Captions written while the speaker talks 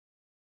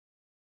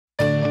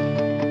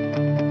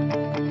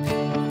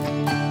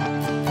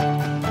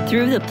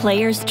Through the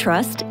Players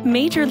Trust,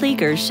 major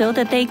leaguers show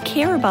that they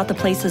care about the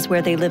places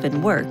where they live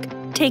and work,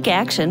 take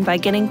action by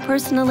getting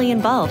personally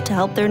involved to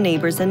help their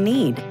neighbors in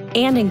need,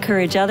 and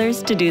encourage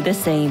others to do the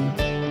same.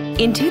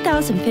 In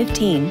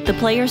 2015, the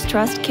Players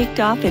Trust kicked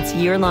off its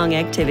year-long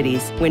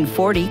activities when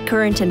 40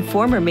 current and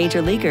former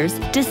major leaguers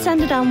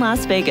descended on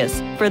Las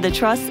Vegas for the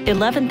Trust's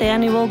 11th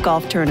annual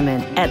golf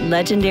tournament at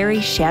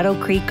legendary Shadow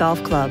Creek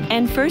Golf Club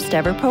and first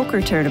ever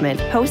poker tournament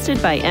hosted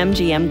by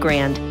MGM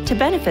Grand to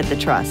benefit the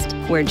Trust,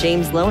 where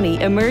James Loney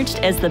emerged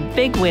as the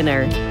big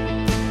winner.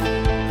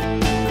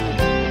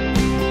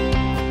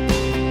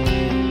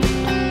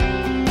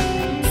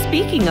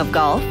 Speaking of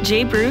golf,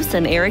 Jay Bruce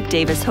and Eric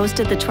Davis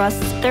hosted the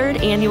Trust's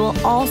 3rd annual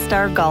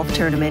All-Star Golf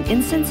Tournament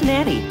in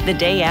Cincinnati the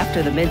day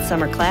after the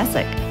Midsummer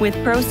Classic, with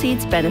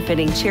proceeds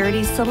benefiting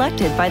charities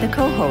selected by the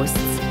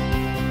co-hosts.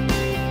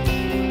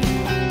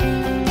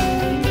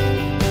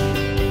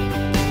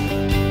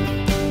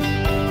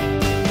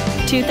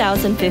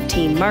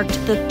 "2015 marked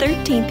the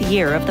 13th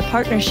year of the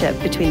partnership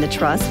between the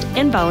Trust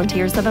and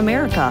Volunteers of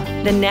America,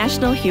 the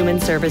National Human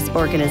Service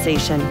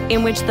Organization,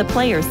 in which the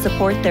players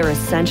support their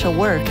essential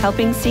work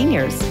helping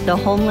seniors, the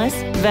homeless,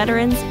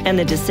 veterans, and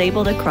the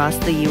disabled across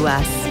the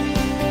U.S.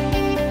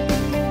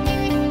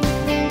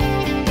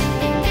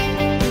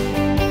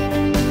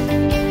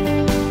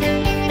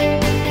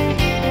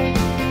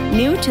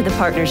 New to the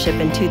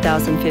partnership in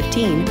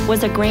 2015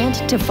 was a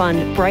grant to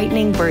fund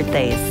Brightening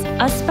Birthdays,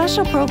 a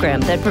special program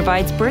that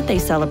provides birthday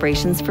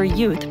celebrations for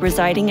youth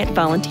residing at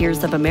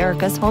Volunteers of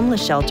America's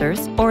homeless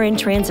shelters or in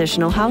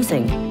transitional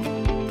housing.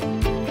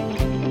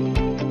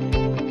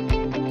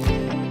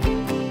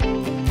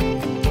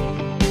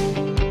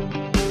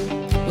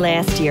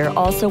 Last year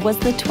also was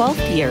the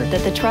 12th year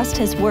that the Trust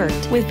has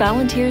worked with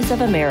Volunteers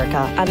of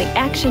America on the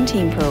Action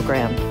Team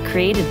program,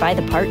 created by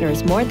the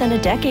partners more than a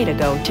decade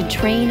ago to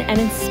train and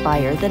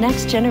inspire the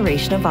next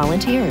generation of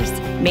volunteers.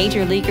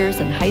 Major leaguers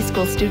and high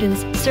school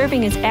students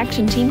serving as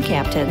Action Team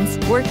captains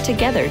work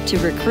together to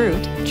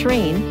recruit,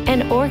 train,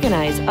 and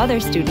organize other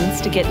students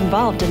to get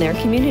involved in their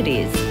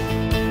communities.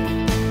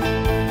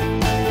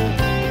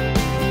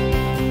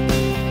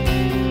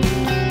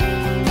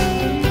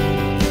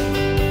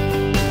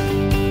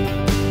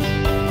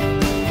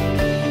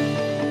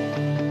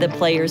 The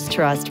Players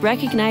Trust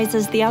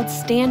recognizes the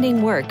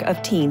outstanding work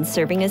of teens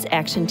serving as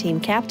Action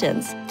Team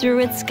captains through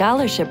its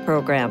scholarship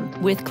program,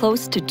 with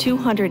close to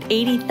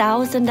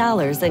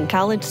 $280,000 in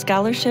college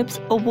scholarships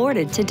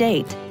awarded to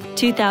date.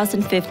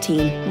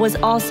 2015 was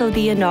also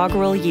the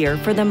inaugural year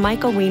for the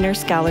Michael Weiner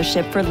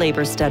Scholarship for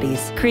Labor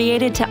Studies,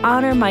 created to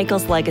honor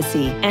Michael's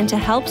legacy and to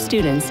help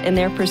students in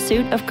their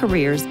pursuit of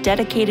careers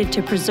dedicated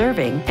to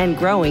preserving and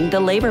growing the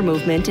labor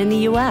movement in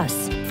the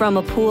U.S. From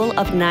a pool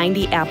of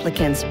 90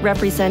 applicants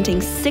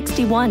representing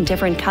 61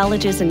 different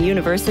colleges and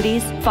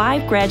universities,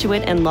 5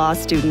 graduate and law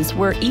students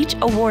were each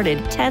awarded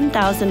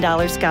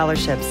 $10,000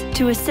 scholarships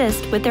to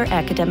assist with their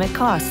academic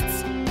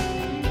costs.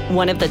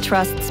 One of the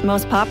Trust's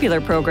most popular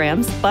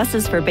programs,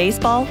 Buses for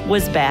Baseball,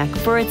 was back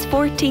for its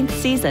 14th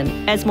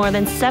season as more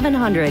than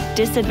 700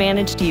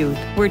 disadvantaged youth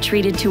were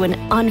treated to an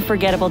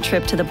unforgettable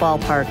trip to the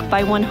ballpark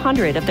by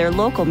 100 of their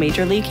local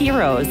Major League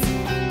heroes.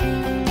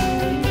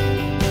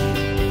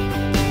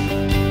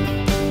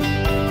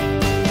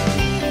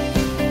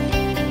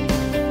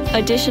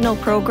 Additional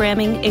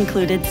programming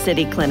included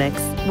city clinics,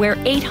 where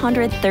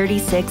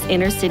 836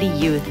 inner-city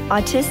youth,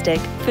 autistic,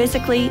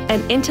 physically,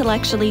 and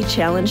intellectually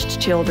challenged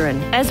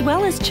children, as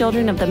well as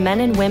children of the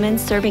men and women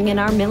serving in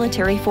our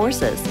military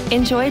forces,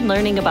 enjoyed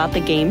learning about the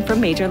game from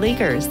major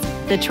leaguers.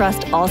 The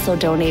Trust also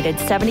donated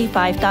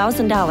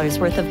 $75,000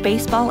 worth of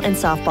baseball and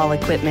softball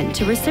equipment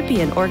to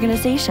recipient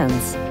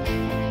organizations.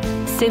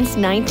 Since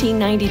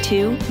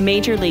 1992,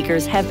 major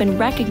leaguers have been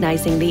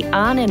recognizing the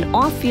on- and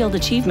off-field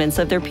achievements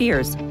of their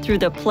peers through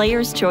the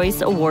Players' Choice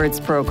Awards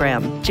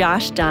program.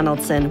 Josh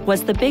Donaldson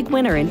was the big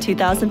winner in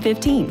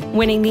 2015,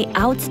 winning the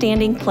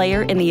Outstanding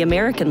Player in the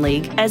American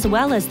League as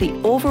well as the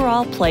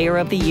Overall Player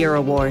of the Year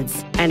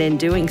awards. And in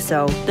doing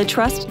so, the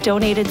Trust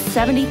donated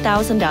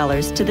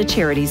 $70,000 to the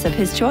charities of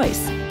his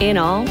choice. In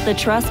all, the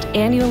Trust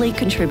annually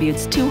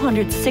contributes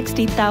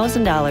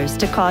 $260,000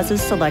 to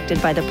causes selected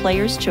by the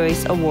Players'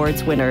 Choice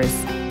Awards winners.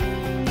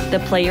 The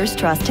Players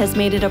Trust has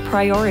made it a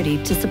priority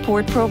to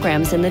support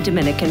programs in the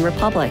Dominican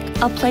Republic,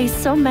 a place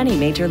so many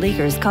major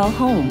leaguers call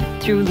home.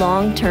 Through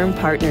long-term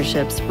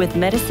partnerships with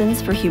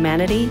Medicines for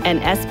Humanity and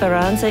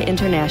Esperanza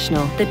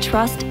International, the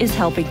Trust is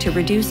helping to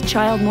reduce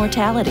child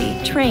mortality,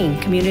 train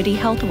community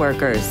health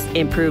workers,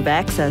 improve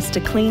access to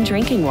clean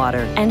drinking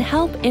water, and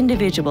help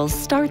individuals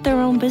start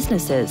their own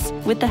businesses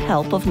with the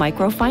help of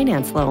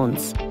microfinance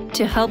loans.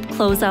 To help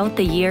close out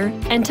the year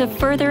and to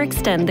further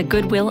extend the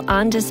goodwill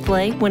on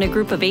display when a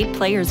group of 8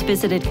 players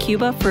visited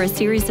Cuba for a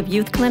series of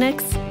youth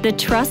clinics, the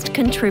Trust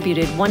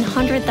contributed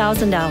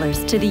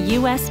 $100,000 to the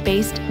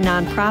U.S.-based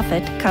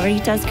nonprofit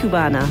Caritas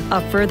Cubana, a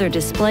further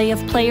display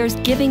of players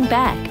giving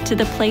back to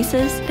the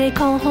places they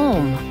call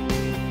home.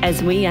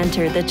 As we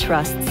enter the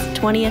Trust's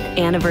 20th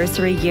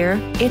anniversary year,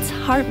 it's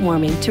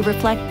heartwarming to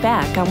reflect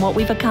back on what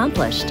we've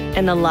accomplished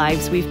and the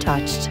lives we've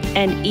touched.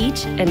 And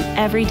each and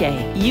every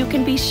day, you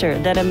can be sure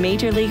that a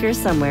major leaguer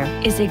somewhere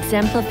is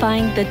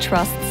exemplifying the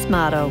Trust's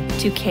motto,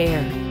 to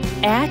care,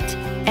 act,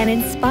 and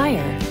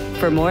inspire.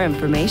 For more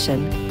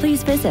information,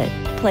 please visit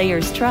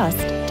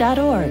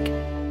playerstrust.org.